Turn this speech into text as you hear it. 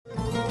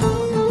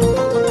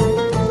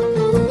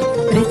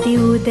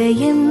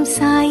ఉదయం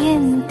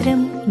సాయంత్రం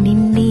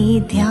నిన్నే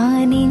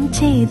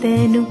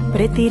ధ్యానించేదను,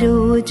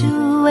 ప్రతిరోజు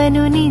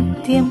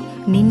అనునిత్యం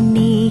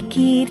నిన్నే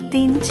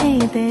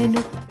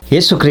కీర్తించేదను.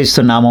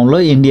 యేసుక్రీస్తు నామంలో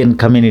ఇండియన్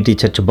కమ్యూనిటీ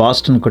చర్చ్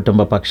బాస్టన్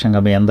కుటుంబ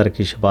పక్షంగా మీ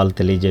అందరికీ శుభాలు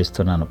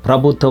తెలియజేస్తున్నాను.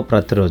 ప్రభుతో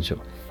ప్రతిరోజు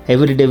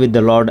ఎవ్రీడే విత్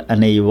ద లార్డ్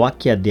అనే ఈ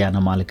వాక్య ధ్యాన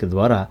మాలిక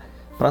ద్వారా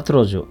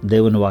ప్రతిరోజు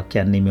దేవుని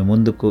వాక్యాన్ని మీ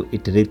ముందుకు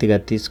ఇటు రీతిగా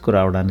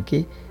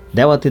తీసుకురావడానికి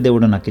దేవాతి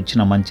దేవుడు నాకు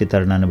ఇచ్చిన మంచి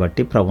తరుణాన్ని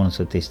బట్టి ప్రభువును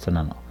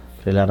స్తుతిస్తున్నాను.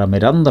 ప్రియులారా,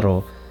 మీరందరూ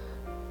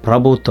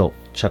ప్రభుతో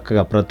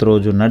చక్కగా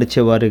ప్రతిరోజు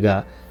నడిచేవారిగా,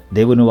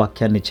 దేవుని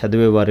వాక్యాన్ని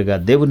చదివేవారిగా,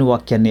 దేవుని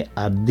వాక్యాన్ని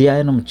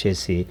అధ్యయనం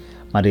చేసి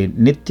మరి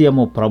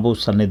నిత్యము ప్రభు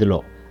సన్నిధిలో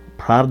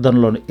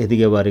ప్రార్థనలో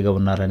ఎదిగేవారిగా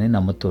ఉన్నారని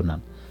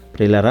నమ్ముతున్నాను.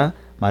 ప్రియులారా,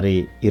 మరి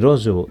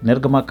ఈరోజు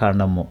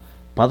నిర్గమకాండము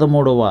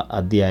 13వ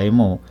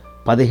అధ్యాయము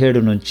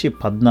 17 నుంచి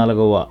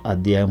 14వ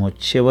అధ్యాయము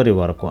చివరి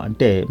వరకు,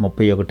 అంటే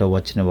 31వ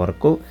వచనం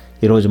వరకు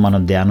ఈరోజు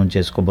మనం ధ్యానం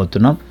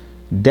చేసుకోబోతున్నాం.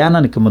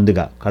 ధ్యానానికి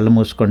ముందుగా కళ్ళు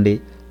మూసుకోండి,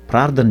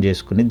 ప్రార్థన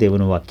చేసుకుని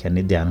దేవుని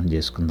వాక్యాన్ని ధ్యానం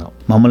చేసుకుందాం.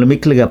 మమ్మల్ని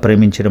మిక్కిలిగా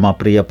ప్రేమించిన మా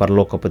ప్రియ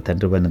పరలోకపు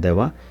తండ్రివైన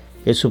దేవా,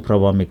 యేసు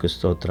ప్రభా మీకు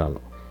స్తోత్రాలు.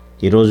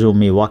 ఈరోజు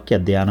మీ వాక్య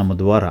ధ్యానము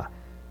ద్వారా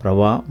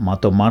ప్రభా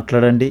మాతో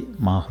మాట్లాడండి,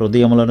 మా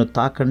హృదయములను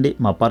తాకండి,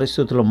 మా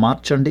పరిస్థితులు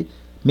మార్చండి.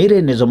 మీరే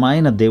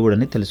నిజమైన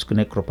దేవుడని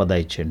తెలుసుకునే కృప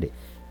దయచేయండి.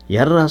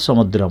 ఎర్ర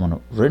సముద్రమును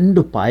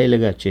 2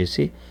 పాయలుగా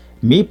చేసి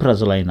మీ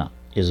ప్రజలైన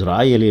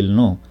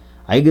ఇజ్రాయేలీలను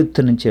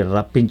ఐగుప్తు నుంచి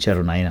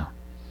రప్పించారు నాయన,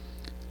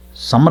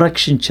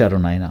 సంరక్షించారు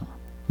నాయన,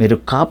 మీరు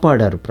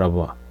కాపాడారు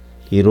ప్రభువా.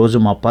 ఈరోజు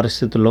మా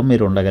పరిస్థితుల్లో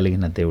మీరు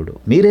ఉండగలిగిన దేవుడు,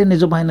 మీరే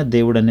నిజమైన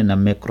దేవుడని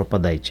నమ్మే కృప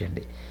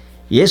దయచేయండి.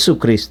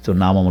 యేసుక్రీస్తు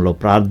నామములో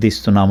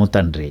ప్రార్థిస్తున్నాము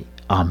తండ్రి,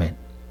 ఆమెన్.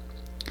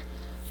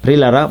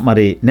 ప్రియులారా,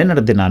 మరి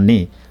నిన్నటి దినాన్ని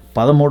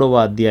 13వ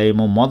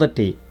అధ్యాయము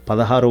మొదటి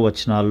 16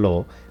 వచనాల్లో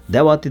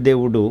దేవాతి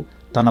దేవుడు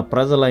తన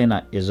ప్రజలైన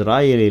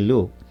ఇజ్రాయేలీలు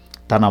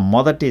తన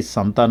మొదటి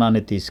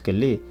సంతానాన్ని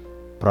తీసుకెళ్ళి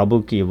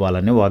ప్రభుకి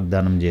ఇవ్వాలని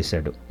వాగ్దానం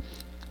చేశాడు.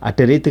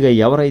 అటు రీతిగా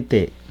ఎవరైతే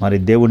మరి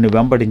దేవుణ్ణి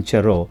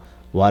వెంబడించారో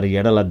వారి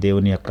ఎడల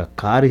దేవుని యొక్క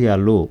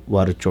కార్యాలు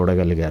వారు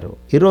చూడగలిగారు.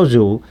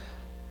 ఈరోజు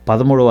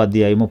 13వ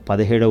అధ్యాయము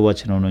 17వ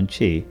వచనం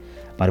నుంచి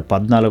మరి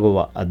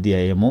 14వ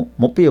అధ్యాయము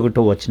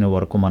 31వ వచనం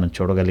వరకు మనం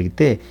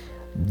చూడగలిగితే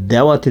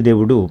దేవాతి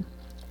దేవుడు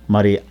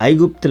మరి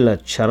ఐగుప్తుల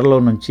చెరలో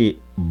నుంచి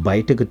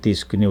బయటకు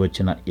తీసుకుని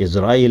వచ్చిన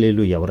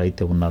ఇజ్రాయేలీలు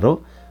ఎవరైతే ఉన్నారో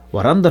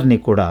వారందరినీ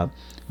కూడా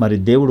మరి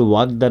దేవుడు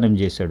వాగ్దానం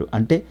చేశాడు.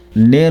 అంటే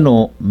నేను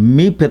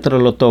మీ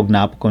పితరులతో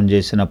జ్ఞాపకం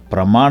చేసిన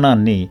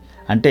ప్రమాణాన్ని,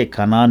 అంటే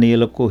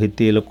కనానీయులకు,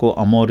 హిత్తీయులకు,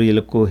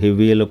 అమోరీయులకు,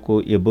 హివ్వీయులకు,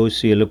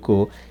 యెబూసీయులకు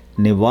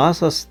నివాస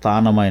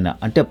స్థానమైన,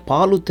 అంటే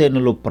పాలు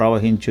తేనెలు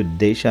ప్రవహించు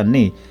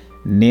దేశాన్ని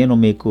నేను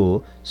మీకు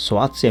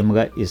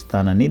స్వాస్థ్యంగా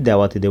ఇస్తానని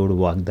దేవాతి దేవుడు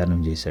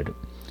వాగ్దానం చేశాడు.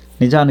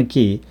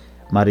 నిజానికి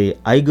మరి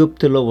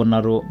ఐగుప్తులో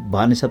ఉన్నారు,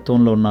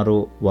 బానిసత్వంలో ఉన్నారు.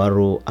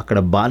 వారు అక్కడ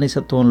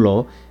బానిసత్వంలో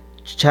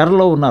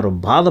చెరలో ఉన్నారు,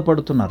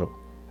 బాధపడుతున్నారు.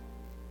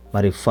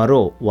 మరి ఫరో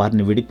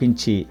వారిని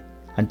విడిపించి,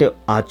 అంటే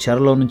ఆ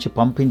చెరలో నుంచి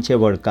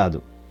పంపించేవాడు కాదు,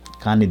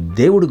 కానీ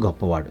దేవుడు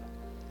గొప్పవాడు.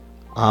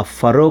 ఆ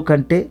ఫరో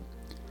కంటే,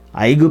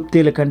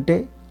 ఐగుప్తీల కంటే,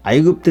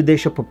 ఐగుప్తు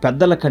దేశపు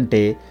పెద్దల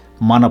కంటే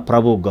మన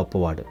ప్రభు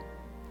గొప్పవాడు.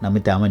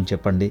 నమ్మితే ఆమని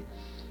చెప్పండి.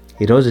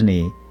 ఈరోజుని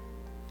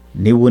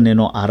నీవు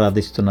నేను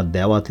ఆరాధిస్తున్న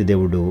దేవాతి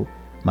దేవుడు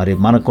మరి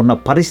మనకున్న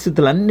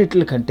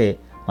పరిస్థితులన్నిటికంటే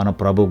మన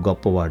ప్రభు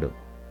గొప్పవాడు.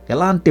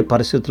 ఎలాంటి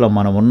పరిస్థితుల్లో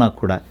మనం ఉన్నా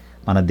కూడా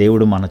మన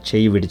దేవుడు మన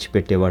చేయి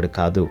విడిచిపెట్టేవాడు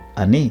కాదు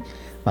అని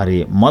మరి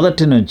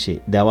మొదటి నుంచి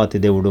దేవాతి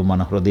దేవుడు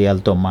మన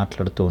హృదయాలతో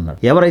మాట్లాడుతూ ఉన్నాడు.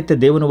 ఎవరైతే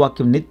దేవుని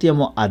వాక్యం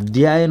నిత్యము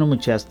అధ్యయనము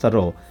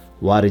చేస్తారో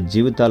వారి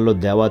జీవితాల్లో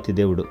దేవాతి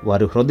దేవుడు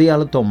వారి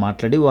హృదయాలతో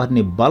మాట్లాడి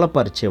వారిని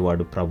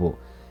బలపరిచేవాడు ప్రభు.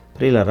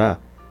 ప్రియులరా,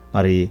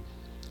 మరి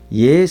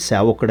ఏ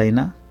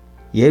సేవకుడైనా,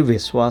 ఏ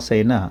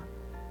విశ్వాసైనా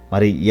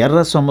మరి ఎర్ర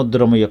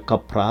సముద్రము యొక్క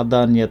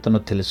ప్రాధాన్యతను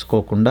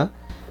తెలుసుకోకుండా,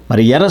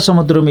 మరి ఎర్ర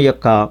సముద్రం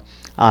యొక్క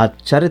ఆ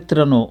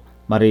చరిత్రను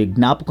మరి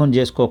జ్ఞాపకం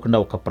చేసుకోకుండా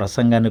ఒక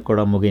ప్రసంగాన్ని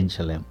కూడా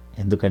ముగించలేం.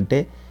 ఎందుకంటే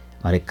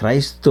మరి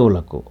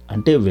క్రైస్తవులకు,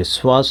 అంటే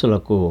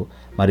విశ్వాసులకు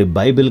మరి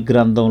బైబిల్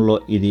గ్రంథంలో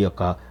ఇది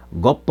ఒక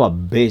గొప్ప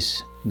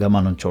బేస్గా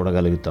మనం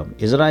చూడగలుగుతాం.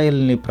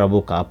 ఇజ్రాయేల్ని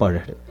ప్రభు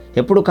కాపాడాడు,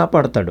 ఎప్పుడు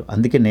కాపాడుతాడు.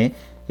 అందుకనే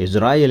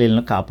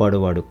ఇజ్రాయేలీలను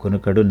కాపాడువాడు,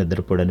 కునుకడు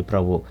నిద్రపోడని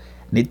ప్రభు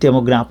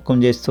నిత్యము జ్ఞాపకం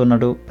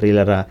చేస్తున్నాడు.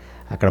 ప్రియులరా,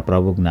 అక్కడ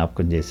ప్రభు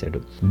జ్ఞాపకం చేశాడు.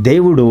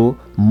 దేవుడు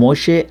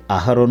మోషే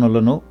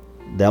అహరోనులను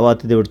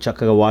దేవాతి దేవుడు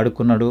చక్కగా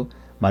వాడుకున్నాడు.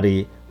 మరి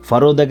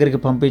ఫరో దగ్గరికి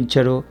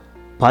పంపించాడు.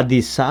 10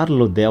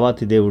 సార్లు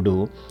దేవాతి దేవుడు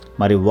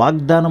మరి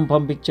వాగ్దానం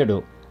పంపించాడు.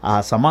 ఆ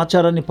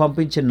సమాచారాన్ని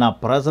పంపించి నా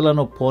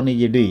ప్రజలను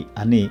పోనీయుడి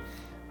అని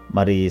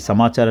మరి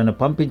సమాచారాన్ని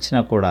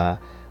పంపించినా కూడా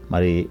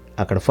మరి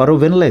అక్కడ ఫరో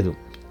వినలేదు.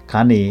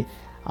 కానీ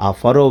ఆ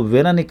ఫరో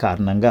వినని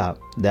కారణంగా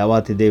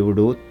దేవాతి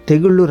దేవుడు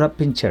తెగుళ్ళు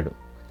రప్పించాడు.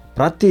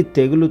 ప్రతి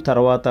తెగులు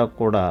తర్వాత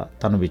కూడా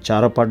తను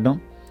విచారపడడం,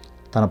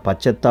 తన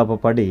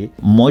పశ్చాత్తాపడి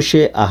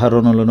మోషే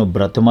అహరోనులను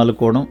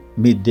బ్రతిమాలుకోవడం,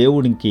 మీ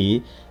దేవునికి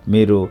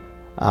మీరు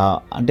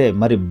అంటే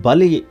మరి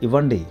బలి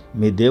ఇవ్వండి,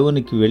 మీ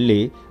దేవునికి వెళ్ళి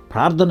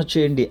ప్రార్థన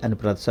చేయండి అని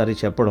ప్రతిసారి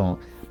చెప్పడం,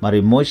 మరి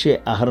మోషే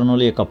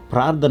అహరోనుల యొక్క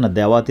ప్రార్థన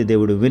దేవాతి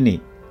దేవుడు విని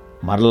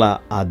మరలా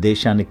ఆ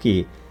దేశానికి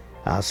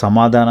ఆ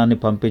సమాధానాన్ని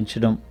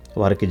పంపించడం,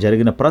 వారికి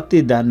జరిగిన ప్రతి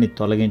దాన్ని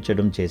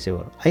తొలగించడం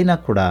చేసేవారు. అయినా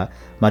కూడా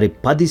మరి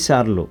 10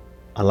 సార్లు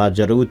అలా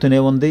జరుగుతూనే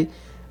ఉంది.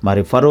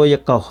 మరి ఫరో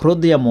యొక్క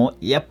హృదయము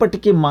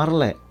ఎప్పటికీ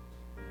మారలే.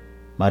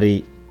 మరి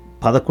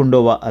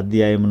 11వ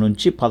అధ్యాయం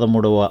నుంచి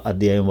 13వ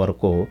అధ్యాయం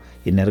వరకు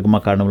ఈ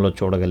నిర్గమకాండంలో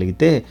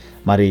చూడగలిగితే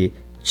మరి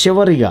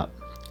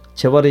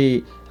చివరి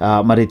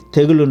మరి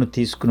తెగులును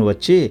తీసుకుని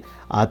వచ్చి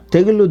ఆ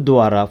తెగులు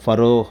ద్వారా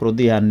ఫరో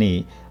హృదయాన్ని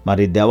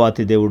మరి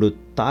దేవాతి దేవుడు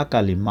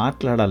తాకాలి,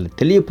 మాట్లాడాలి,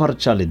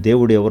 తెలియపరచాలి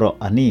దేవుడు ఎవరో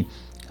అని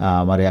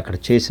మరి అక్కడ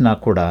చేసినా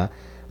కూడా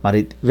మరి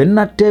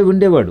విన్నట్టే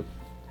ఉండేవాడు.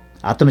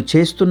 అతను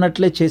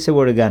చేస్తున్నట్లే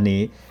చేసేవాడు. కానీ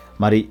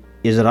మరి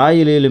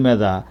ఇజ్రాయేలీల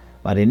మీద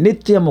మరి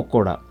నిత్యము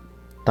కూడా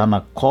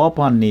తన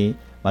కోపాన్ని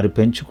మరి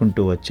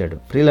పెంచుకుంటూ వచ్చాడు.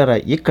 ప్రియులారా,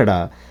 ఇక్కడ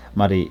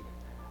మరి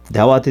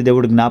దేవాతి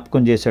దేవుడు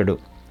జ్ఞాపకం చేశాడు.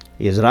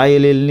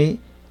 ఇజ్రాయేలీల్ని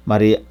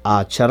మరి ఆ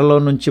చెరలో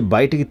నుంచి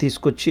బయటికి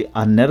తీసుకొచ్చి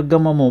ఆ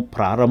నిర్గమము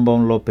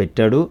ప్రారంభంలో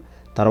పెట్టాడు.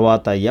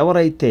 తర్వాత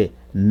ఎవరైతే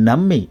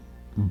నమ్మి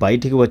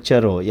బయటికి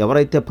వచ్చారో,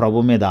 ఎవరైతే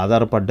ప్రభు మీద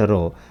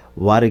ఆధారపడ్డారో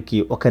వారికి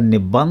ఒక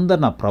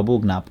నిబంధన ప్రభు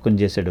జ్ఞాపకం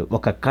చేశాడు,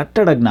 ఒక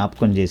కట్టడ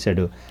జ్ఞాపకం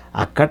చేశాడు.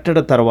 ఆ కట్టడ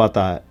తర్వాత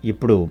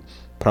ఇప్పుడు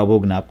ప్రభు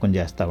జ్ఞాపకం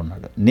చేస్తూ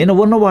ఉన్నాడు. నేను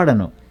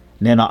ఉన్నవాడను,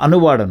 నేను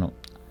అనువాడను,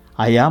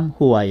 I am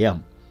who I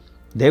am.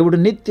 దేవుడు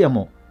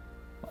నిత్యము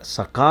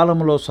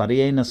సకాలంలో సరి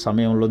అయిన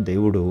సమయంలో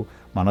దేవుడు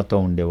మనతో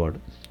ఉండేవాడు.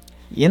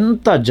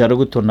 ఇంత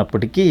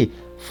జరుగుతున్నప్పటికీ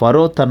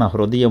ఫరో తన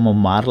హృదయము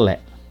మారలే.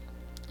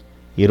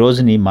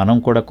 ఈరోజుని మనం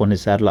కూడా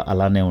కొన్నిసార్లు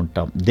అలానే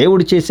ఉంటాం.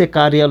 దేవుడు చేసే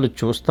కార్యాలు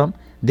చూస్తాం,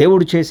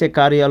 దేవుడు చేసే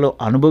కార్యాలు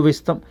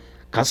అనుభవిస్తాం.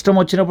 కష్టం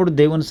వచ్చినప్పుడు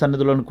దేవుని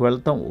సన్నిధిలోనికి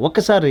వెళ్తాం.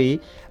 ఒకసారి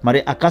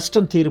మరి ఆ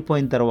కష్టం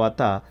తీరిపోయిన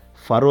తర్వాత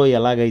ఫరో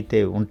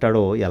ఎలాగైతే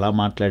ఉంటాడో, ఎలా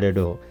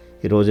మాట్లాడాడో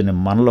ఈరోజుని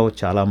మనలో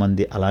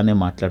చాలామంది అలానే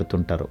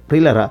మాట్లాడుతుంటారు.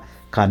 ప్రియులరా,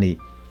 కానీ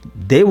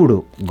దేవుడు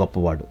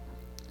గొప్పవాడు,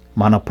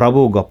 మన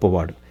ప్రభువు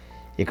గొప్పవాడు.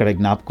 ఇక్కడ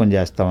జ్ఞాపకం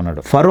చేస్తూ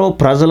ఉన్నాడు. ఫరో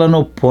ప్రజలను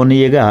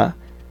పోనీయగా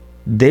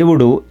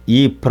దేవుడు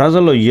ఈ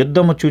ప్రజలు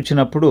యుద్ధము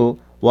చూచినప్పుడు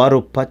వారు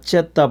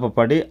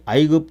పశ్చాత్తాపపడి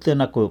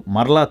ఐగుప్తునకు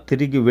మరలా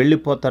తిరిగి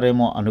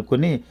వెళ్ళిపోతారేమో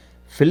అనుకుని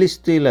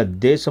ఫిలిస్తీన్ల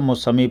దేశము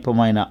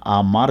సమీపమైన ఆ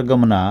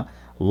మార్గమున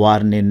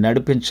వారిని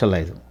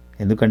నడిపించలేదు.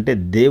 ఎందుకంటే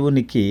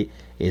దేవునికి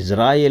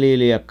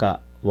ఇజ్రాయేలీల యొక్క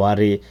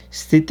వారి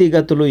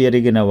స్థితిగతులు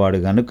ఎరిగినవాడు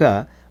గనుక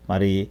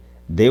మరి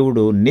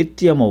దేవుడు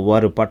నిత్యము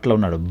వారి పట్ల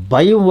ఉన్నాడు.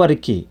 భయం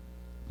వారికి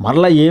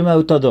మరలా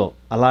ఏమవుతుందో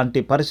అలాంటి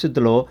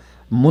పరిస్థితిలో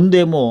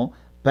ముందేమో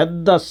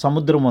పెద్ద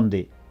సముద్రం ఉంది,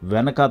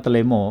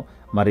 వెనకాతలేమో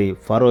మరి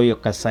ఫరో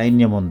యొక్క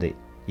సైన్యం ఉంది.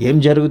 ఏం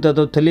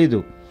జరుగుతుందో తెలియదు.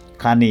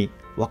 కానీ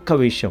ఒక్క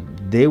విషయం,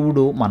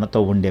 దేవుడు మనతో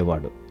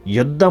ఉండేవాడు.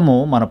 యుద్ధము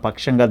మన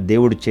పక్షంగా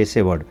దేవుడు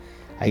చేసేవాడు.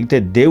 అయితే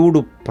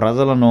దేవుడు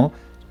ప్రజలను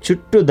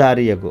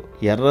చుట్టుదారియగు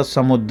ఎర్ర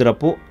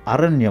సముద్రపు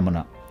అరణ్యమున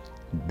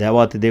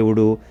దేవాతి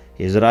దేవుడు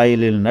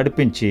ఇజ్రాయేలీని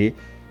నడిపించి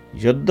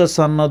యుద్ధ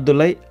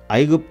సన్నద్ధులై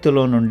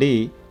ఐగుప్తులో నుండి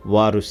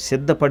వారు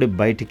సిద్ధపడి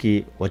బయటికి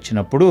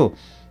వచ్చినప్పుడు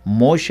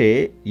మోషే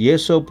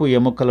యేసోపు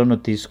ఎముకలను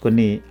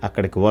తీసుకొని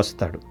అక్కడికి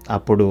వస్తాడు.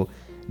 అప్పుడు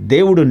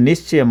దేవుడు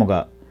నిశ్చయముగా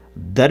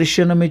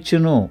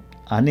దర్శనమిచ్చును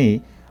అని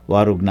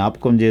వారు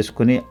జ్ఞాపకం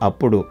చేసుకుని,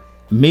 అప్పుడు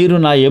మీరు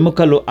నా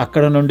ఎముకలు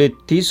అక్కడ నుండి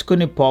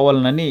తీసుకుని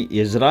పోవాలనని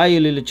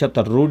ఇజ్రాయేలీల చేత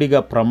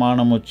రూఢిగా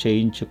ప్రమాణము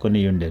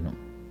చేయించుకొని ఉండెను.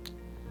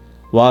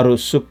 వారు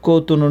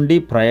సుక్కోతు నుండి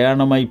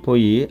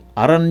ప్రయాణమైపోయి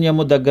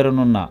అరణ్యము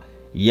దగ్గరనున్న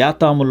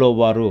యాతాములో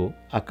వారు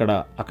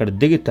అక్కడ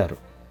దిగుతారు.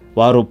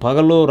 వారు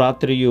పగలు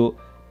రాత్రియు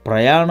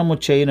ప్రయాణము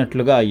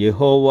చేయనట్లుగా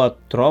యెహోవా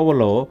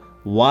త్రోవలో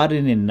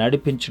వారిని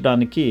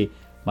నడిపించడానికి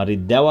మరి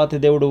దేవాతి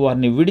దేవుడు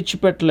వారిని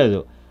విడిచిపెట్టలేదు.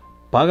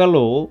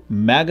 పగలు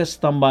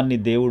మేఘస్తంభాన్ని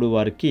దేవుడు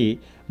వారికి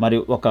మరి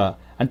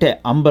అంటే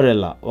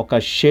అంబరెల్లా, ఒక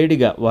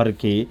షేడిగా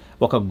వారికి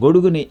ఒక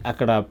గొడుగుని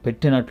అక్కడ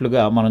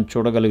పెట్టినట్లుగా మనం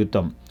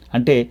చూడగలుగుతాం.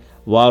 అంటే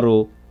వారు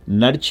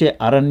నడిచే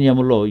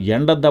అరణ్యములో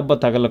ఎండ దెబ్బ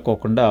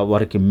తగలకోకుండా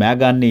వారికి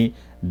మేఘాన్ని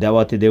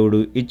దేవాతి దేవుడు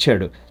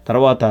ఇచ్చాడు.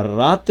 తర్వాత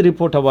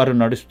రాత్రిపూట వారు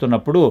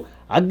నడుస్తున్నప్పుడు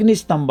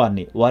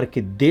అగ్నిస్తంభాన్ని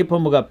వారికి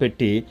దీపముగా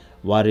పెట్టి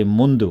వారి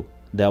ముందు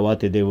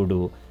దేవాతి దేవుడు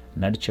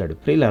నడిచాడు.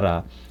 ప్రియులరా,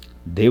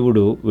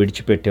 దేవుడు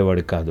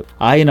విడిచిపెట్టేవాడు కాదు.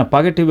 ఆయన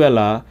పగటి వేళ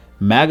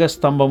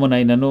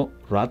మేఘస్తంభమునైనను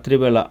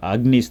రాత్రివేళ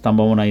అగ్ని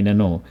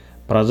స్తంభమునైనను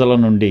ప్రజల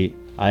నుండి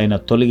ఆయన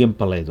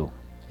తొలగింపలేదు.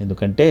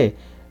 ఎందుకంటే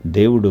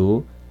దేవుడు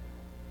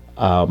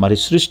మరి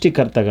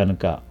సృష్టికర్త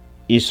గనుక,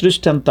 ఈ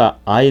సృష్టి అంతా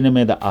ఆయన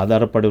మీద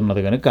ఆధారపడి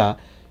ఉన్నది కనుక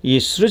ఈ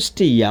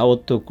సృష్టి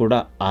యావత్తు కూడా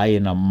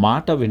ఆయన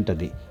మాట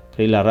వింటది.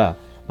 ప్రియులారా,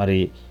 మరి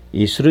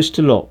ఈ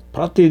సృష్టిలో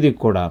ప్రతిదీ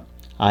కూడా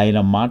ఆయన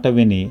మాట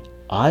విని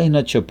ఆయన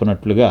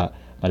చెప్పినట్లుగా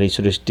మరి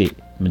సృష్టి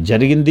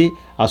జరిగింది.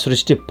 ఆ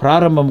సృష్టి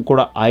ప్రారంభం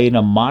కూడా ఆయన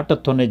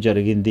మాటతోనే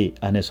జరిగింది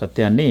అనే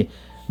సత్యాన్ని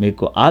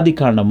మీకు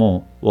ఆదికాండము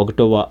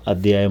 1వ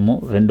అధ్యాయము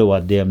 2వ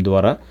అధ్యాయం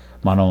ద్వారా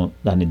మనం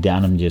దాన్ని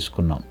ధ్యానం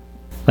చేసుకున్నాం.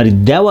 మరి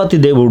దేవాతి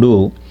దేవుడు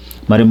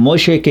మరి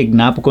మోషేకి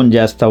జ్ఞాపకం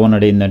చేస్తూ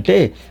ఉన్నాడు ఏంటంటే,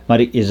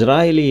 మరి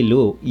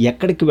ఇజ్రాయేలీలు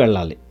ఎక్కడికి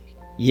వెళ్ళాలి,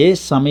 ఏ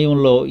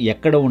సమయంలో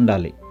ఎక్కడ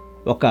ఉండాలి,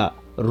 ఒక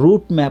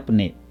రూట్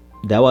మ్యాప్ని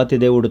దేవాతి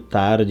దేవుడు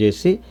తయారు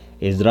చేసి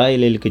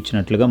ఇజ్రాయేలీలకు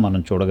ఇచ్చినట్లుగా మనం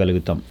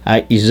చూడగలుగుతాం. ఆ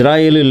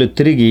ఇజ్రాయేలీలు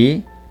తిరిగి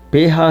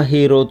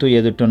పేహాహీరోతు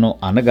ఎదుటను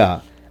అనగా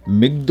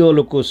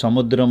మిగ్దోలుకు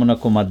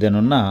సముద్రమునకు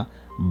మధ్యనున్న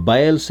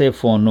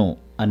బయల్సెఫోను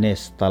అనే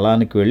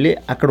స్థలానికి వెళ్ళి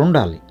అక్కడ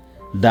ఉండాలి.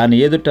 దాని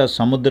ఎదుట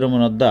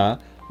సముద్రమునొద్ద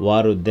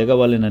వారు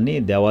దిగవలెనని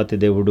దేవాతి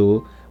దేవుడు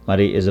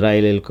మరి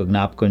ఇజ్రాయేలీలకు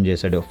జ్ఞాపకం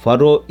చేశాడు.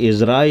 ఫరో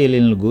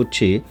ఇజ్రాయేలీలను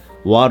గూర్చి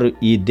వారు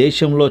ఈ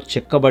దేశంలో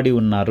చిక్కబడి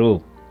ఉన్నారు,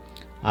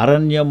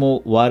 అరణ్యము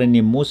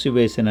వారిని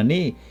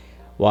మూసివేసినని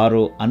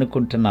వారు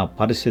అనుకుంటున్న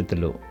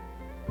పరిస్థితులు.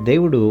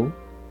 దేవుడు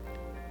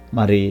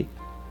మరి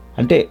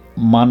అంటే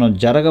మనం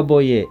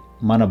జరగబోయే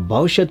మన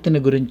భవిష్యత్తుని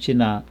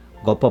గురించిన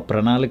గొప్ప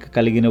ప్రణాళిక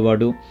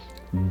కలిగినవాడు.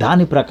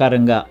 దాని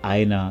ప్రకారంగా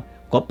ఆయన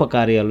గొప్ప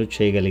కార్యాలు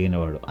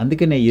చేయగలిగినవాడు.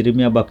 అందుకనే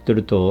ఇర్మియా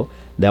భక్తుడితో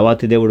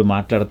దేవాతి దేవుడు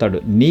మాట్లాడతాడు,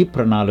 నీ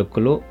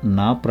ప్రణాళికలు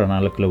నా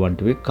ప్రణాళికలు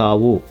వంటివి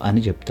కావు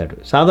అని చెప్తాడు.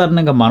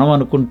 సాధారణంగా మనం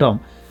అనుకుంటాం,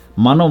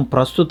 మనం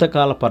ప్రస్తుత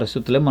కాల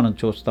పరిస్థితులే మనం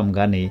చూస్తాం,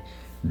 కానీ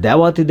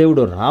దేవాతి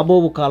దేవుడు రాబో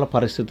కాల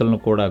పరిస్థితులను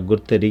కూడా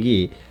గుర్తెరిగి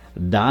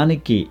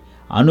దానికి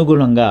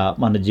అనుగుణంగా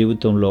మన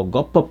జీవితంలో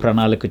గొప్ప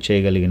ప్రణాళిక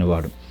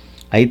చేయగలిగినవాడు.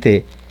 అయితే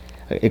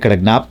ఇక్కడ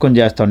జ్ఞాపకం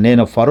చేస్తాం,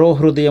 నేను ఫరో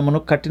హృదయమును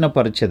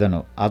కఠినపరిచెదను,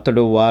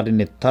 అతడు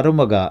వారిని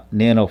తరుముగా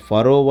నేను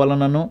ఫరో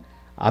వలనను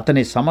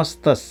అతని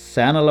సమస్త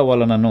సేనల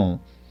వలనను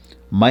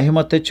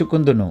మహిమ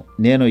తెచ్చుకుందును,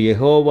 నేను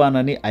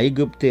యెహోవానని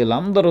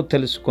ఐగుప్తీయులందరూ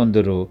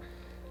తెలుసుకొందురు,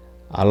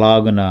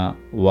 అలాగున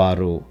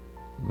వారు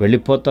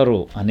వెళ్ళిపోతారు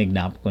అని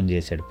జ్ఞాపకం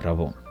చేశాడు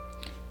ప్రభు.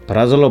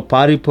 ప్రజలు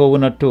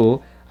పారిపోవునట్టు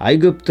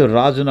ఐగుప్తు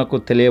రాజునకు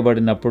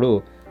తెలియబడినప్పుడు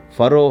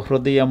ఫరో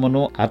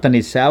హృదయమును అతని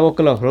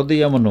సేవకుల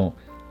హృదయమును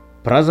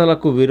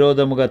ప్రజలకు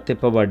విరోధముగా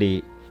తిప్పబడి,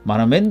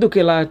 మనమెందుకు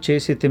ఇలా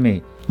చేసితిమి,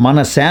 మన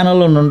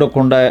సేనలు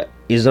నుండకుండా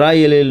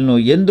ఇజ్రాయేలీలను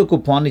ఎందుకు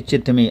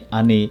పోనిచ్చితిమి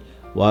అని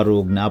వారు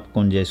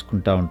జ్ఞాపకం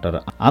చేసుకుంటూ ఉంటారు.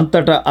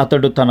 అంతటా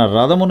అతడు తన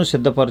రథమును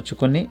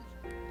సిద్ధపరచుకొని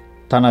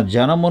తన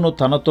జనమును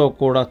తనతో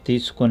కూడా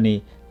తీసుకొని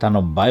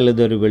తను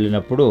బయలుదేరి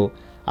వెళ్ళినప్పుడు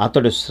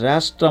అతడు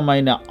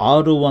శ్రేష్టమైన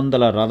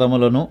 600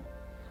 రథములను,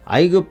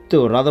 ఐగుప్తు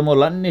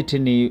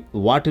రథములన్నిటినీ,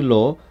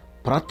 వాటిలో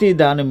ప్రతి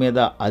దాని మీద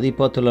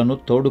అధిపతులను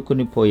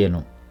తోడుకుని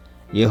పోయెను.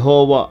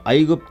 యెహోవా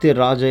ఐగుప్తి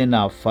రాజైన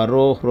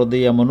ఫరో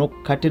హృదయమును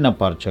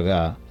కఠినపరచగా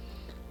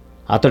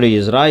అతడు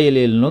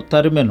ఇజ్రాయేలీలను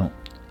తరిమెను.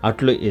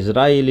 అట్లు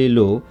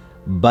ఇజ్రాయేలీలు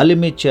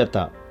బలిమి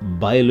చేత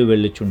బయలు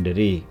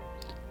వెళ్ళుచుండిరి.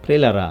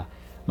 ప్రియులారా,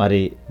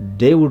 మరి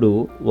దేవుడు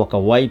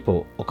ఒకవైపు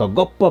ఒక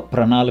గొప్ప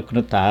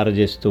ప్రణాళికను తయారు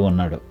చేస్తూ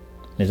ఉన్నాడు.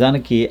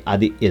 నిజానికి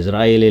అది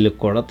ఇజ్రాయేలీలకు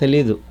కూడా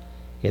తెలియదు.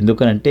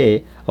 ఎందుకనంటే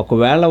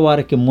ఒకవేళ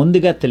వారికి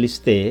ముందుగా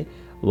తెలిస్తే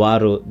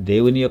వారు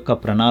దేవుని యొక్క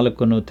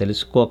ప్రణాళికను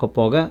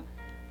తెలుసుకోకపోగా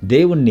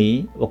దేవుణ్ణి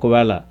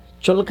ఒకవేళ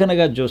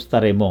చులకనగా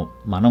చూస్తారేమో.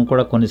 మనం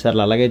కూడా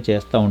కొన్నిసార్లు అలాగే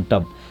చేస్తూ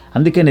ఉంటాం.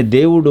 అందుకని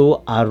దేవుడు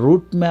ఆ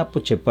రూట్ మ్యాప్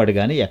చెప్పాడు,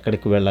 కానీ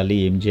ఎక్కడికి వెళ్ళాలి,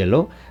 ఏం చేయాలో,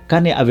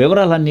 కానీ ఆ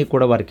వివరాలన్నీ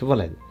కూడా వారికి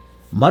ఇవ్వలేదు.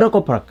 మరొక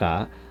ప్రక్క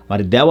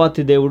మరి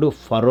దేవాతి దేవుడు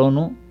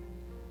ఫరోను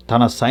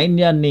తన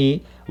సైన్యాన్ని,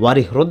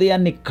 వారి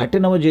హృదయాన్ని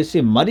కఠినము చేసి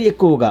మరీ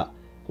ఎక్కువగా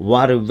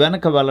వారి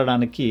వెనక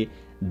వెళ్ళడానికి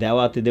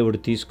దేవాతి దేవుడు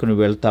తీసుకుని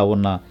వెళ్తూ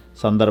ఉన్న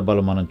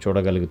సందర్భాలు మనం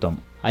చూడగలుగుతాం.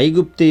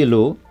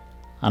 ఐగుప్తీయులు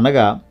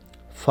అనగా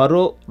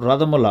ఫరో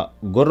రథముల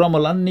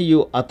గుర్రములన్నీ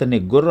అతని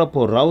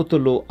గుర్రపు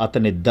రౌతులు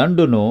అతని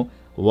దండును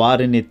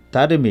వారిని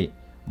తరిమి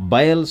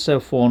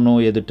బయల్సెఫోను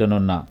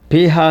ఎదుటనున్న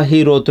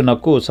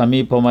పీహాహీరోతునకు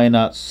సమీపమైన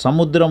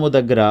సముద్రము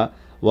దగ్గర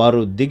వారు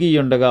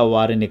దిగియుండగా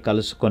వారిని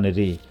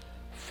కలుసుకొనిరి.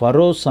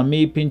 ఫరో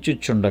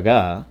సమీపించుచుండగా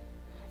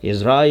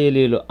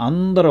ఇజ్రాయేలీలు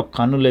అందరూ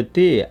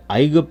కన్నులెత్తి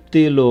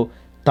ఐగుప్తీయులు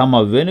తమ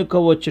వెనుక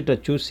వచ్చుట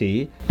చూసి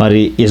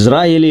మరి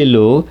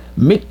ఇజ్రాయేలీలు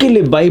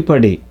మిక్కిలి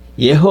భయపడి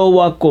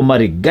యెహోవాకు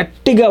మరి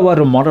గట్టిగా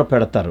వారు మొర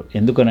పెడతారు.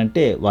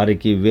 ఎందుకనంటే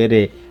వారికి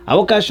వేరే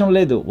అవకాశం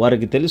లేదు.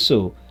 వారికి తెలుసు,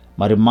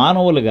 మరి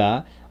మానవులుగా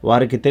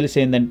వారికి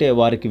తెలిసేందంటే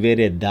వారికి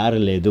వేరే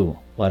దారి లేదు,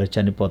 వారు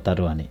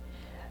చనిపోతారు అని.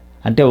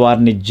 అంటే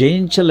వారిని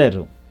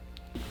జయించలేరు.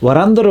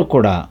 వారందరూ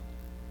కూడా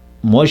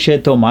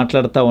మోషేతో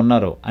మాట్లాడుతూ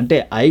ఉన్నారు. అంటే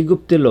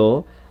ఐగుప్తులో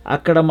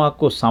అక్కడ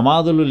మాకు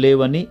సమాధులు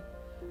లేవని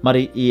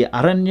మరి ఈ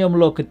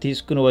అరణ్యంలోకి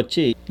తీసుకుని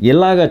వచ్చి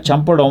ఇలాగ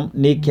చంపడం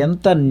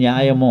నీకెంత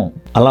న్యాయమో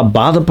అలా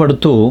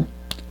బాధపడుతూ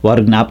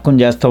వారు జ్ఞాపకం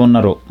చేస్తూ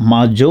ఉన్నారు.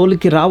 మా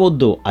జోలికి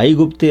రావద్దు,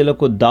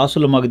 ఐగుప్తీయులకు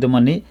దాసులు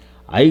మగదమని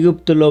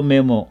ఐగుప్తులో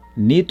మేము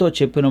నీతో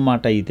చెప్పిన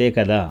మాట ఇదే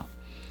కదా.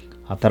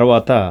 ఆ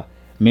తర్వాత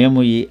మేము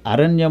ఈ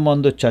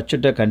అరణ్యమందు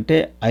చచ్చుట కంటే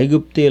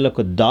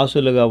ఐగుప్తీయులకు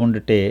దాసులుగా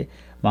ఉండుటే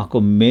మాకు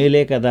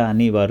మేలే కదా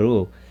అని వారు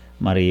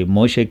మరి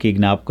మోషేకి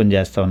జ్ఞాపకం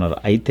చేస్తూ ఉన్నారు.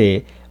 అయితే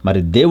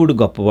మరి దేవుడు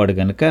గొప్పవాడు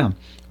కనుక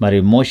మరి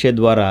మోషే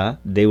ద్వారా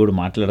దేవుడు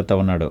మాట్లాడుతూ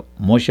ఉన్నాడు.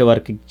 మోషే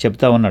వారికి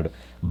చెప్తా ఉన్నాడు,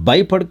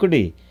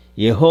 భయపడకుడి,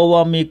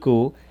 యెహోవా మీకు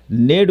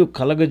నేడు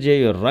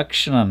కలగజేయు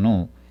రక్షణను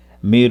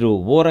మీరు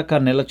ఊరక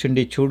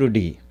నిలచుండి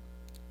చూడుడి.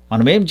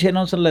 మనం ఏం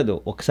చేయనవసరం లేదు.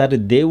 ఒకసారి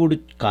దేవుడు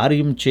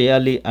కార్యం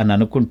చేయాలి అని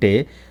అనుకుంటే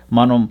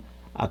మనం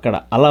అక్కడ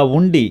అలా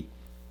ఉండి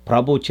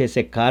ప్రభు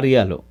చేసే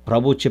కార్యాలు,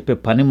 ప్రభు చెప్పే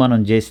పని మనం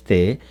చేస్తే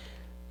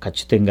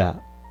ఖచ్చితంగా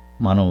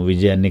మనం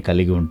విజయాన్ని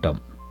కలిగి ఉంటాం.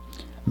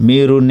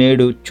 మీరు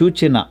నేడు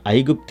చూచిన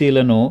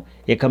ఐగుప్తీయులను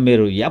ఇక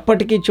మీరు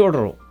ఎప్పటికీ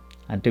చూడరు.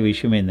 అంటే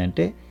విషయం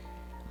ఏంటంటే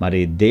మరి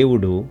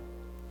దేవుడు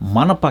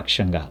మన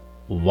పక్షంగా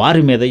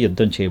వారి మీద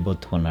యుద్ధం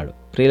చేయబోతున్నాడు.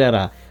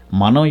 ప్రియులారా,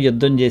 మనం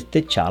యుద్ధం చేస్తే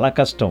చాలా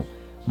కష్టం,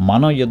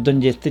 మనం యుద్ధం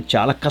చేస్తే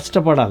చాలా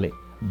కష్టపడాలి,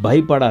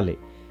 భయపడాలి.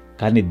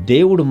 కానీ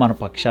దేవుడు మన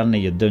పక్షాన్ని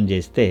యుద్ధం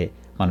చేస్తే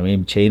మనం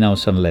ఏం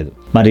చేయనవసరం లేదు.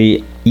 మరి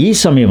ఈ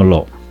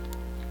సమయంలో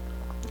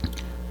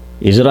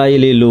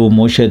ఇజ్రాయేలీలు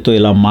మోషేతో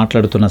ఇలా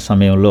మాట్లాడుతున్న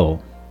సమయంలో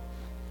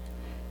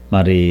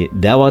మరి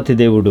దేవాతి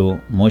దేవుడు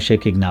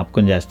మోషేకి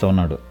జ్ఞాపకం చేస్తూ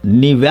ఉన్నాడు.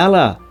 నీవేళ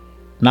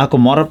నాకు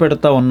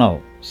మొరపెడతా ఉన్నావు,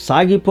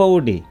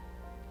 సాగిపోవుడి,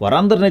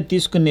 వారందరినీ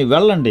తీసుకుని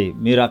వెళ్ళండి,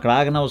 మీరు అక్కడ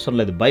ఆగనవసరం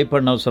లేదు,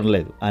 భయపడనవసరం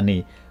లేదు అని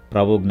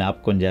ప్రభు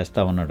జ్ఞాపకం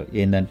చేస్తూ ఉన్నాడు.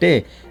 ఏంటంటే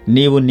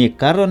నీవు నీ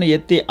కర్రను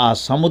ఎత్తి ఆ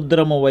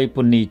సముద్రము వైపు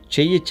నీ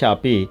చెయ్యి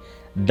చాపి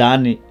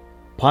దాన్ని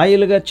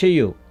పాయలుగా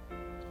చెయ్యు,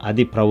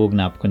 అది ప్రభు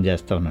జ్ఞాపకం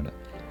చేస్తూ ఉన్నాడు.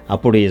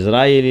 అప్పుడు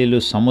ఇజ్రాయేలీలు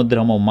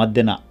సముద్రము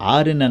మధ్యన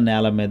ఆరిన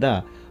నేల మీద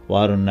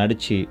వారు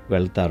నడిచి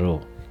వెళ్తారు.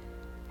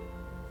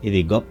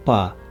 ఇది గొప్ప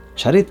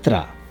చరిత్ర.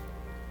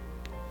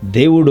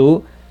 దేవుడు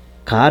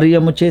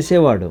కార్యము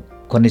చేసేవాడు.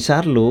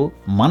 కొన్నిసార్లు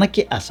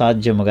మనకి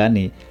అసాధ్యము,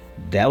 కానీ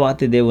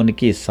దేవాతి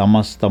దేవునికి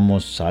సమస్తము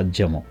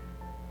సాధ్యము.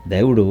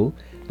 దేవుడు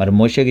మరి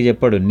మోషేకి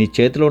చెప్పాడు, నీ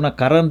చేతిలో ఉన్న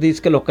కర్రను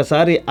తీసుకెళ్ళి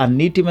ఒక్కసారి ఆ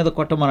నీటి మీద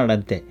కొట్టమన్నాడు,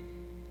 అంతే.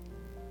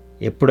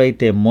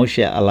 ఎప్పుడైతే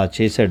మోషే అలా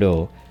చేశాడో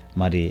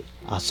మరి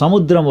ఆ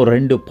సముద్రము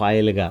 2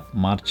 పాయలుగా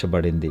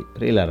మార్చబడింది.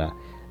 ప్రియులారా,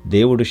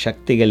 దేవుడు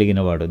శక్తి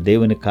కలిగినవాడు,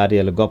 దేవుని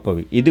కార్యాలు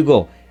గొప్పవి. ఇదిగో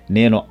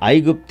నేను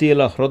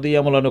ఐగుప్తీయుల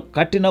హృదయములను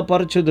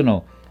కఠినపరచుదును,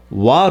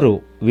 వారు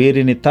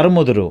వీరిని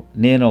తరుముదురు.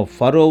 నేను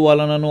ఫరో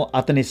వలనను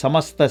అతని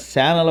సమస్త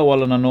సేనల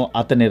వలనను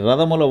అతని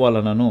రథముల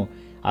వలనను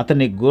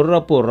అతని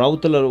గుర్రపు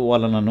రౌతుల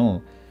వలనను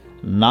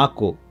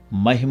నాకు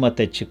మహిమ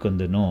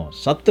తెచ్చుకుందును.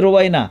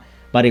 శత్రువైన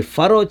మరి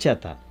ఫరో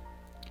చేత,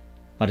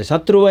 మరి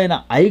శత్రువైన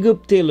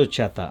ఐగుప్తీయుల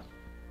చేత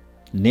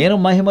నేను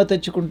మహిమ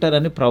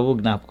తెచ్చుకుంటానని ప్రభు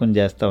జ్ఞాపకం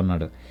చేస్తూ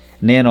ఉన్నాడు.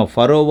 నేను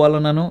ఫరో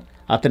వలనను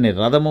అతని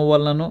రథము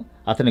వలనను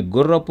అతని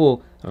గుర్రపు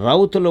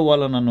రౌతుల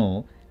వలనను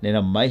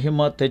నేను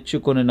మహిమ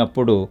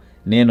తెచ్చుకొనినప్పుడు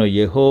నేను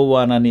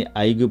యెహోవానని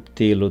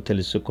ఐగుప్తీయులు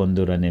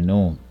తెలుసుకొందురనెను.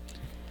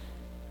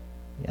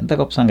 ఎంత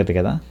గొప్ప సంగతి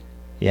కదా.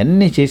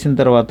 ఇవన్నీ చేసిన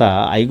తర్వాత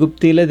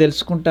ఐగుప్తీయులే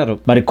తెలుసుకుంటారు.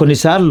 మరి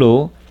కొన్నిసార్లు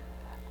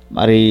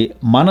మరి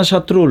మన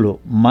శత్రువులు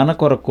మన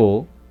కొరకు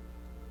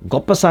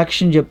గొప్ప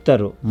సాక్ష్యం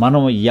చెప్తారు,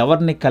 మనం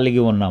ఎవరిని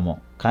కలిగి ఉన్నామో.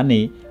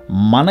 కానీ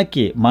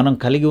మనం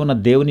కలిగి ఉన్న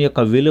దేవుని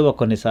యొక్క విలువ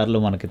కొన్నిసార్లు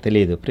మనకు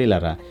తెలియదు.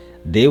 ప్రియులారా,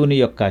 దేవుని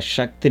యొక్క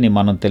శక్తిని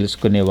మనం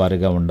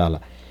తెలుసుకునేవారుగా ఉండాలి.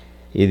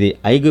 ఇది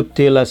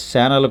ఐగుప్తీయుల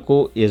సేనలకు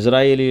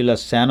ఇజ్రాయేలీయుల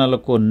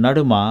సేనలకు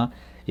నడుమ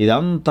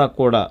ఇదంతా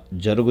కూడా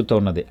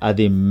జరుగుతున్నది.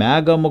 అది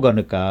మేఘము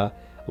గనుక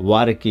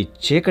వారికి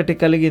చీకటి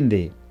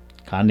కలిగింది,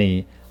 కానీ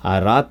ఆ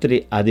రాత్రి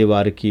అది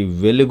వారికి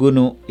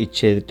వెలుగును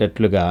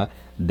ఇచ్చేటట్లుగా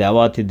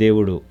దేవాతి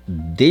దేవుడు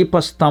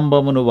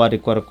దీపస్తంభమును వారి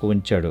కొరకు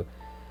ఉంచాడు.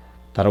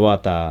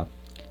 తర్వాత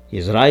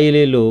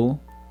ఇజ్రాయేలీలు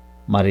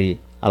మరి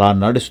అలా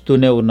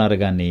నడుస్తూనే ఉన్నారు,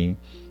 కానీ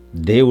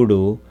దేవుడు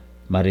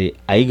మరి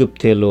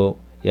ఐగుప్తీయుల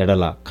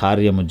ఎడల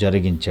కార్యము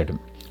జరిగించాడు.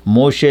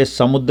 మోషే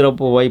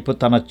సముద్రపు వైపు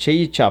తన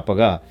చెయ్యి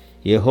చాపగా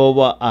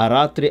యెహోవా ఆ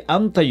రాత్రి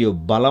అంతయు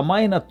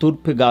బలమైన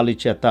తూర్పు గాలి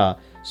చేత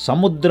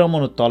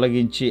సముద్రమును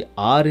తొలగించి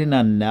ఆరిన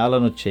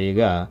నేలను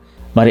చేయగా,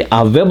 మరి ఆ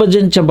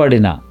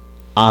విభజించబడిన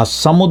ఆ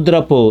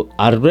సముద్రపు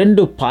ఆ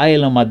 2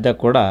 పాయల మధ్య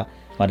కూడా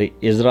మరి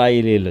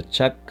ఇజ్రాయేలీలు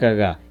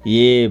చక్కగా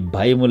ఏ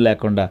భయము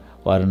లేకుండా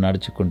వారు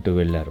నడుచుకుంటూ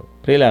వెళ్ళారు.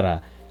 ప్రియులారా,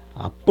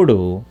 అప్పుడు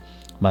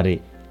మరి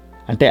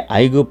అంటే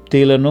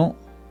ఐగుప్తీయులను,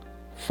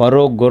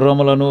 ఫరో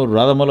గుర్రములను,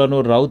 రథములను,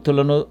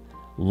 రౌతులను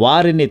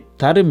వారిని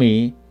తరిమి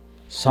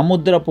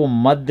సముద్రపు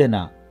మధ్యన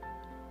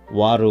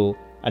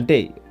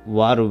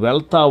వారు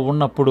వెళ్తా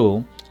ఉన్నప్పుడు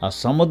ఆ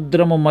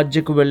సముద్రము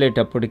మధ్యకు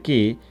వెళ్ళేటప్పటికి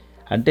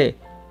అంటే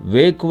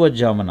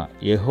వేకువజామున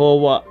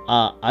యెహోవా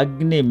ఆ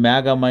అగ్ని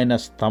మేఘమైన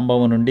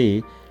స్తంభము నుండి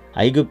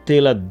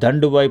ఐగుప్తీయుల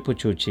దండు వైపు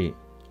చూచి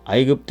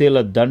ఐగుప్తీయుల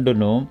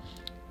దండును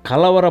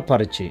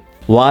కలవరపరిచి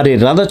వారి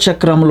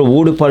రథచక్రములు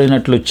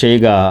ఊడిపడినట్లు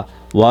చేయగా,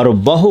 వారు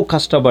బహు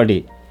కష్టపడి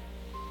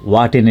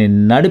వాటిని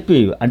నడిపి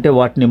అంటే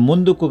వాటిని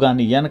ముందుకు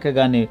కానీ వెనక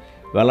కానీ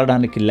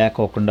వెళ్ళడానికి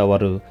లేకోకుండా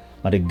వారు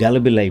మరి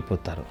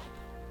గలిబిలైపోతారు.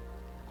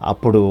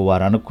 అప్పుడు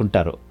వారు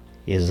అనుకుంటారు,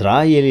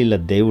 ఇజ్రాయేలీల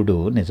దేవుడు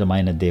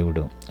నిజమైన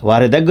దేవుడు,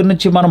 వారి దగ్గర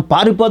నుంచి మనం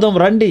పారిపోదాం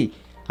రండి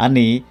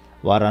అని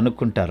వారు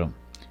అనుకుంటారు.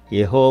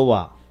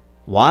 యెహోవా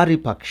వారి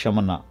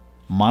పక్షమున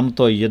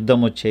మనతో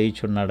యుద్ధము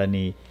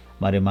చేయుచున్నాడని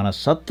మరి మన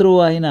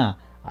శత్రువు అయిన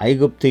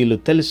ఐగుప్తీయులు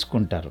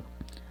తెలుసుకుంటారు.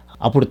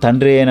 అప్పుడు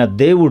తండ్రి అయిన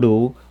దేవుడు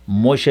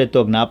మోషేతో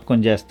జ్ఞాపకం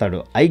చేస్తాడు,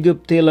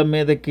 ఐగుప్తీయుల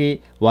మీదకి,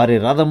 వారి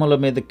రథముల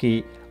మీదకి,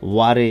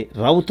 వారి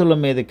రౌతుల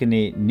మీదకి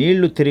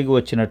నీళ్లు తిరిగి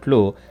వచ్చినట్లు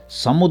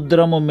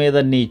సముద్రము మీద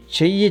నీ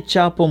చెయ్యి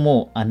చాపము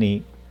అని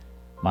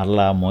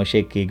మరలా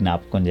మోషేకి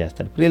జ్ఞాపకం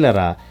చేస్తాడు.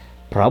 ప్రియులారా,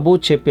 ప్రభు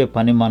చెప్పే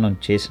పని మనం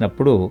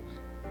చేసినప్పుడు,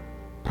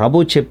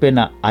 ప్రభు చెప్పిన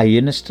ఆ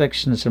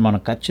ఇన్స్ట్రక్షన్స్ మనం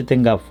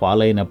ఖచ్చితంగా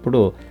ఫాలో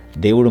అయినప్పుడు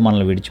దేవుడు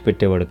మనల్ని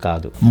విడిచిపెట్టేవాడు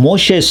కాదు.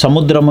 మోషే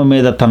సముద్రము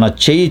మీద తన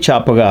చెయ్యి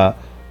చాపగా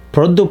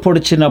ప్రొద్దు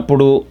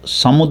పొడిచినప్పుడు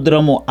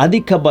సముద్రము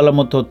అధిక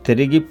బలముతో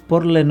తిరిగి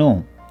పొర్లెను.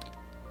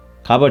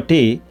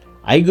 కాబట్టి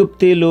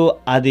ఐగుప్తీయులు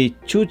అది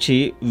చూచి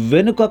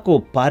వెనుకకు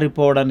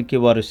పారిపోవడానికి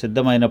వారు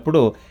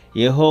సిద్ధమైనప్పుడు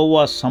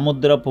యెహోవా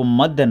సముద్రపు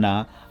మధ్యన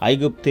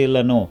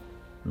ఐగుప్తీయులను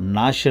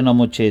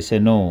నాశనము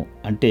చేసెను.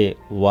 అంటే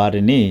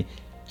వారిని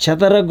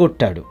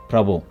చెదరగొట్టాడు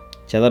ప్రభు.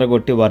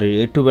 చెదరగొట్టి వారు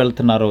ఎటు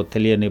వెళ్తున్నారో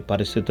తెలియని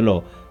పరిస్థితిలో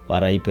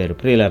వారు అయిపోయారు.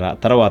 ప్రియులరా,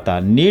 తర్వాత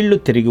నీళ్లు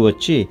తిరిగి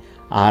వచ్చి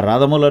ఆ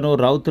రథములను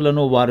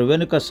రౌతులను వారి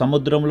వెనుక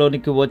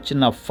సముద్రంలోనికి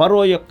వచ్చిన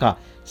ఫరో యొక్క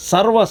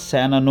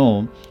సర్వసేనను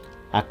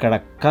అక్కడ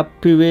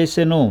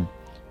కప్పివేసెను.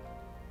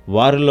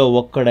 వారిలో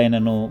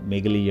ఒక్కడైనను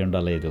మిగిలి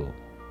ఉండలేదు.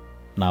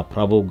 నా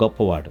ప్రభు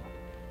గొప్పవాడు.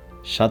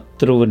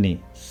 శత్రువుని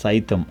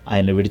సైతం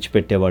ఆయన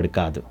విడిచిపెట్టేవాడు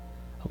కాదు.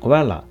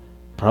 ఒకవేళ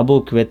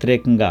ప్రభువుకి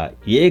వ్యతిరేకంగా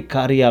ఏ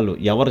కార్యాలు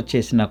ఎవరు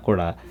చేసినా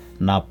కూడా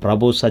నా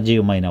ప్రభు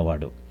సజీవమైన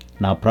వాడు.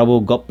 నా ప్రభు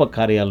గొప్ప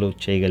కార్యాలు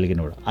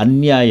చేయగలిగినవాడు.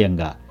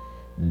 అన్యాయంగా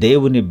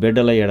దేవుని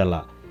బిడ్డల ఎడల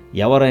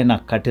ఎవరైనా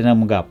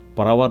కఠినంగా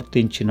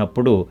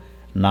ప్రవర్తించినప్పుడు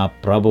నా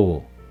ప్రభువు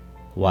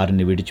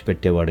వారిని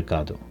విడిచిపెట్టేవాడు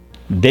కాదు.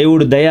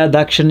 దేవుడు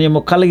దయాదాక్షిణ్యము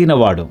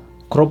కలిగినవాడు,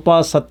 కృపా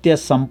సత్య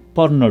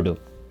సంపన్నుడు.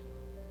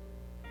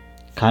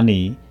 కానీ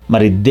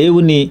మరి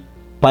దేవుని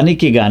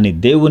పనికి కానీ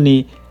దేవుని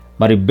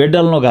మరి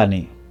బిడ్డలను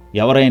కానీ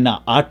ఎవరైనా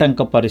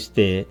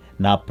ఆటంకపరిస్తే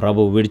నా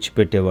ప్రభు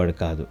విడిచిపెట్టేవాడు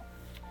కాదు.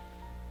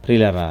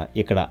 ప్రియులారా,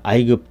 ఇక్కడ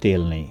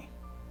ఐగుప్తీయుల్ని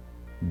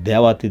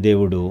దేవాతి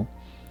దేవుడు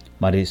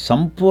మరి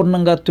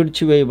సంపూర్ణంగా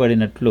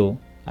తుడిచివేయబడినట్లు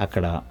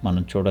అక్కడ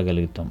మనం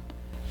చూడగలుగుతాం.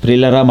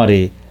 ప్రియులారా,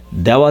 మరి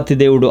దేవాతి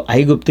దేవుడు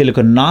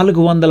ఐగుప్తీయులకు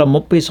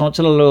 430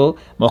 సంవత్సరాలలో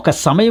ఒక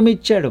సమయం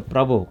ఇచ్చాడు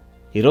ప్రభు.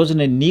 ఈరోజు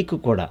నేను నీకు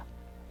కూడా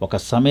ఒక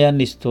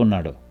సమయాన్ని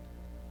ఇస్తున్నాడు.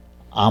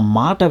 ఆ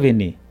మాట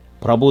విని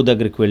ప్రభు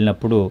దగ్గరికి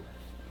వెళ్ళినప్పుడు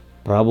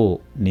ప్రభు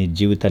నీ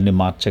జీవితాన్ని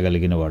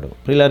మార్చగలిగినవాడు.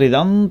 ప్రియులారా,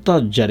 ఇదంతా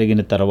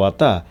జరిగిన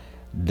తర్వాత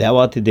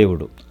దేవాతి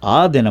దేవుడు ఆ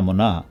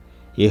దినమున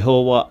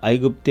యెహోవా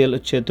ఐగుప్తీయుల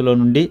చేతిలో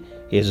నుండి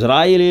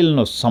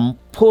ఇజ్రాయేలీలను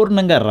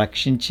సంపూర్ణంగా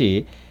రక్షించి,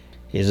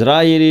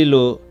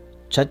 ఇజ్రాయేలీలు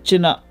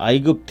చచ్చిన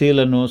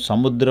ఐగుప్తీయులను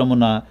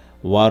సముద్రమున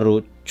వారు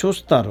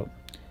చూస్తారు.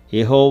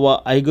 యెహోవా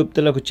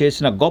ఐగుప్తులకు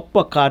చేసిన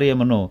గొప్ప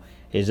కార్యమును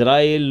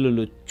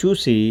ఇజ్రాయేలీలు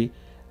చూసి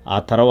ఆ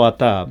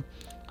తర్వాత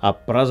ఆ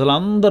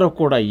ప్రజలందరూ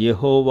కూడా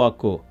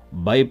యెహోవాకు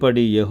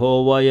భయపడి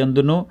యెహోవా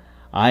యందును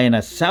ఆయన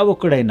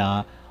సేవకుడైన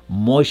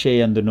మోషే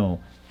యందును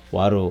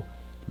వారు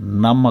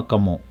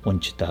నమ్మకము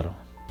ఉంచుతారు.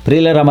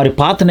 ప్రియులారా, మరి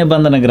పాత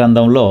నిబంధన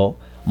గ్రంథంలో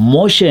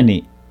మోషేని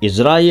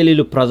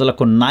ఇజ్రాయేలీలు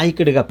ప్రజలకు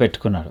నాయకుడిగా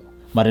పెట్టుకున్నాడు.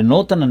 మరి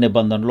నూతన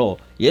నిబంధనలో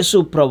యేసు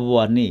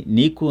ప్రభువారిని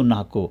నీకు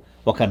నాకు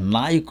ఒక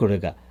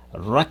నాయకుడిగా,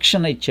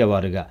 రక్షణ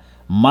ఇచ్చేవారుగా,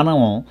 మనం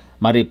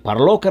మరి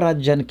పరలోక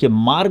రాజ్యానికి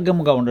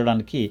మార్గముగా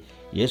ఉండడానికి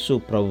యేసు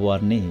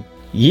ప్రభువారిని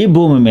ఈ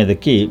భూమి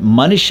మీదకి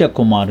మనుష్య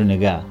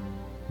కుమారునిగా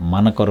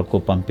మన కొరకు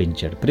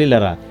పంపించాడు.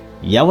 ప్రియులారా,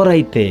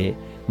 ఎవరైతే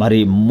మరి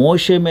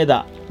మోషే మీద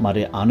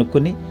మరి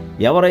అనుకుని,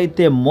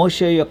 ఎవరైతే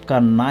మోషే యొక్క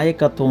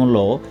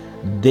నాయకత్వంలో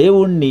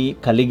దేవుణ్ణి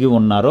కలిగి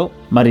ఉన్నారో,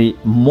 మరి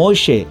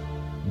మోషే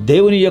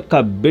దేవుని యొక్క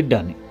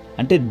బిడ్డని,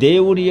 అంటే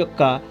దేవుని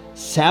యొక్క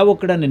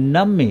సేవకుడని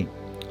నమ్మి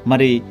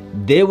మరి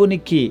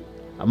దేవునికి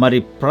మరి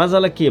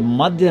ప్రజలకి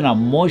మధ్యన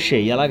మోషే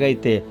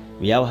ఎలాగైతే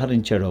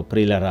వ్యవహరించాడో,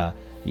 ప్రియులారా,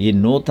 ఈ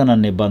నూతన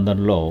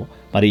నిబంధనలో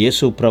మరి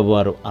యేసు ప్రభు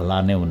వారు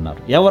అలానే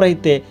ఉన్నారు.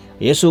 ఎవరైతే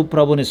యేసు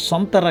ప్రభుని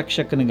సొంత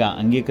రక్షకునిగా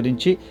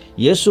అంగీకరించి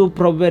యేసు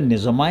ప్రభువే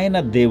నిజమైన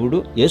దేవుడు,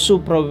 యేసు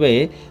ప్రభువే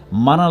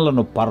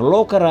మనలను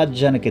పరలోక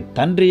రాజ్యానికి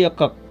తండ్రి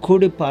యొక్క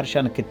కుడి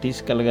పార్శ్వానికి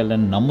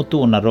తీసుకెళ్ళగలని నమ్ముతూ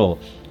ఉన్నారో,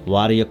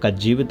 వారి యొక్క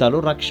జీవితాలు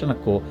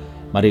రక్షణకు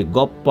మరి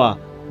గొప్ప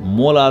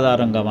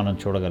మూలాధారంగా మనం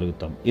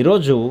చూడగలుగుతాం.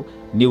 ఈరోజు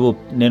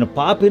నేను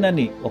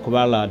పాపినని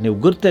ఒకవేళ నీవు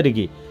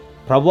గుర్తెరిగి,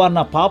 ప్రభువా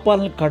నా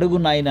పాపాలను కడుగు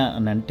నాయనా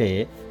అని అంటే,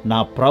 నా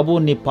ప్రభు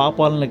నీ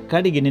పాపాలను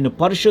కడిగి నిన్ను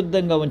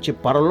పరిశుద్ధంగా ఉంచి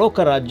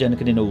పరలోక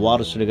రాజ్యానికి నిన్ను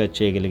వారసుడిగా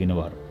చేయగలిగిన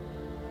వారు.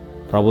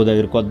 ప్రభు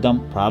దగ్గరికి వద్దాం,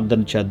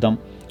 ప్రార్థన చేద్దాం,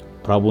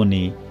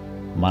 ప్రభుని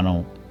మనం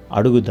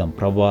అడుగుదాం.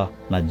 ప్రభువా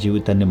నా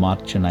జీవితాన్ని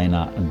మార్చు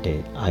నాయనా అంటే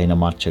ఆయన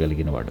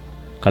మార్చగలిగినవాడు.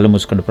 కళ్ళు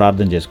మూసుకొని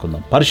ప్రార్థన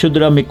చేసుకుందాం.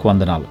 పరిశుద్ధుడా, మీకు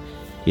వందనాలు.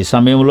 ఈ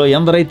సమయంలో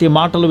ఎందరైతే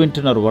మాటలు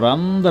వింటున్నారో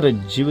వారందరి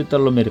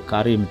జీవితాల్లో మీరు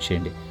కార్యం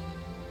చేయండి.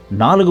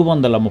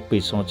 430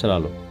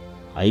 సంవత్సరాలు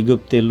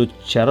ఐగుప్తీయులు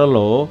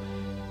చెరలో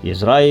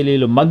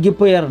ఇజ్రాయేలీలు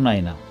మగ్గిపోయారు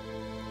నాయన.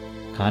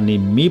 కానీ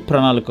మీ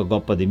ప్రణాళిక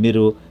గొప్పది.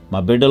 మీరు మా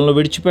బిడ్డలను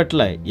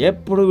విడిచిపెట్టలే,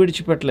 ఎప్పుడు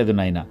విడిచిపెట్టలేదు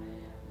నాయన.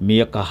 మీ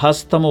యొక్క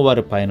హస్తము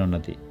వారి పైన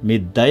ఉన్నది, మీ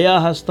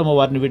దయాహస్తము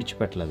వారిని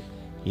విడిచిపెట్టలేదు.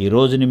 ఈ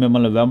రోజుని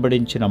మిమ్మల్ని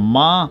వెంబడించిన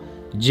మా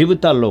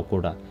జీవితాల్లో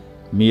కూడా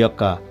మీ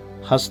యొక్క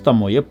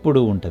హస్తము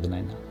ఎప్పుడూ ఉంటుంది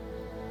నాయన.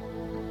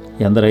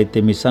 ఎందరైతే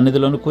మీ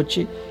సన్నిధిలోనికి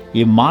వచ్చి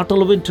ఈ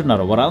మాటలు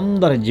వింటున్నారో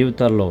వారందరి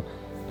జీవితాల్లో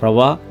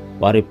ప్రభా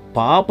వారి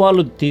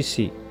పాపాలు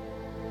తీసి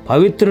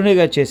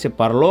పవిత్రునిగా చేసి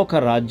పరలోక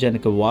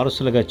రాజ్యానికి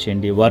వారసులుగా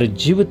చేయండి. వారి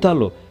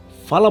జీవితాలు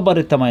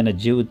ఫలభరితమైన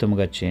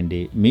జీవితంగా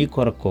చేయండి. మీ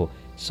కొరకు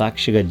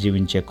సాక్షిగా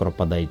జీవించే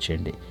కృప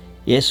దయచేయండి.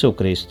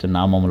 యేసుక్రీస్తు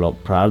నామములో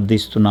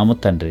ప్రార్థిస్తున్నాము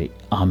తండ్రి,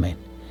 ఆమేన్.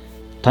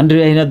 తండ్రి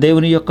అయిన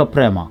దేవుని యొక్క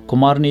ప్రేమ,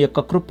 కుమారుని యొక్క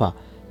కృప,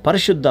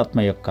 పరిశుద్ధాత్మ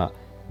యొక్క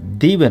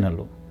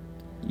దీవెనలు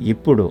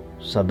ఇప్పుడు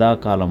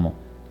సదాకాలము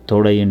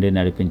తోడయుండి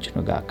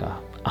నడిపించునుగాక,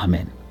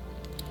 ఆమేన్.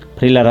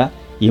 ప్రియులారా,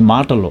 ఈ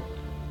మాటలు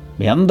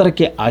మీ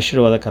అందరికీ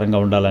ఆశీర్వాదకరంగా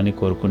ఉండాలని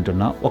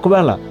కోరుకుంటున్నా.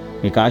 ఒకవేళ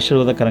మీకు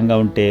ఆశీర్వాదకరంగా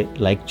ఉంటే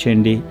లైక్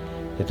చేయండి,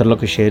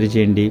 ఇతరులకు షేర్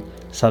చేయండి,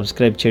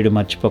 సబ్స్క్రైబ్ చేయడం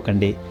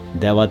మర్చిపోకండి.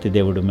 దేవాతి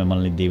దేవుడు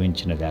మిమ్మల్ని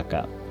దీవించునుగాక,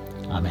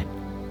 ఆమేన్.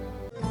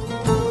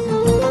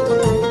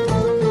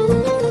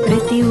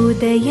 ప్రతి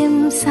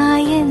ఉదయం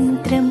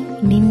సాయంత్రం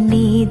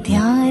నిన్నే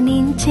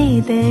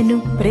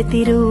ధ్యానించేదను,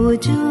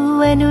 ప్రతిరోజు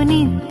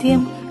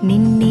అనునిత్యం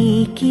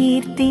నిన్నే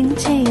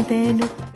కీర్తించేదను.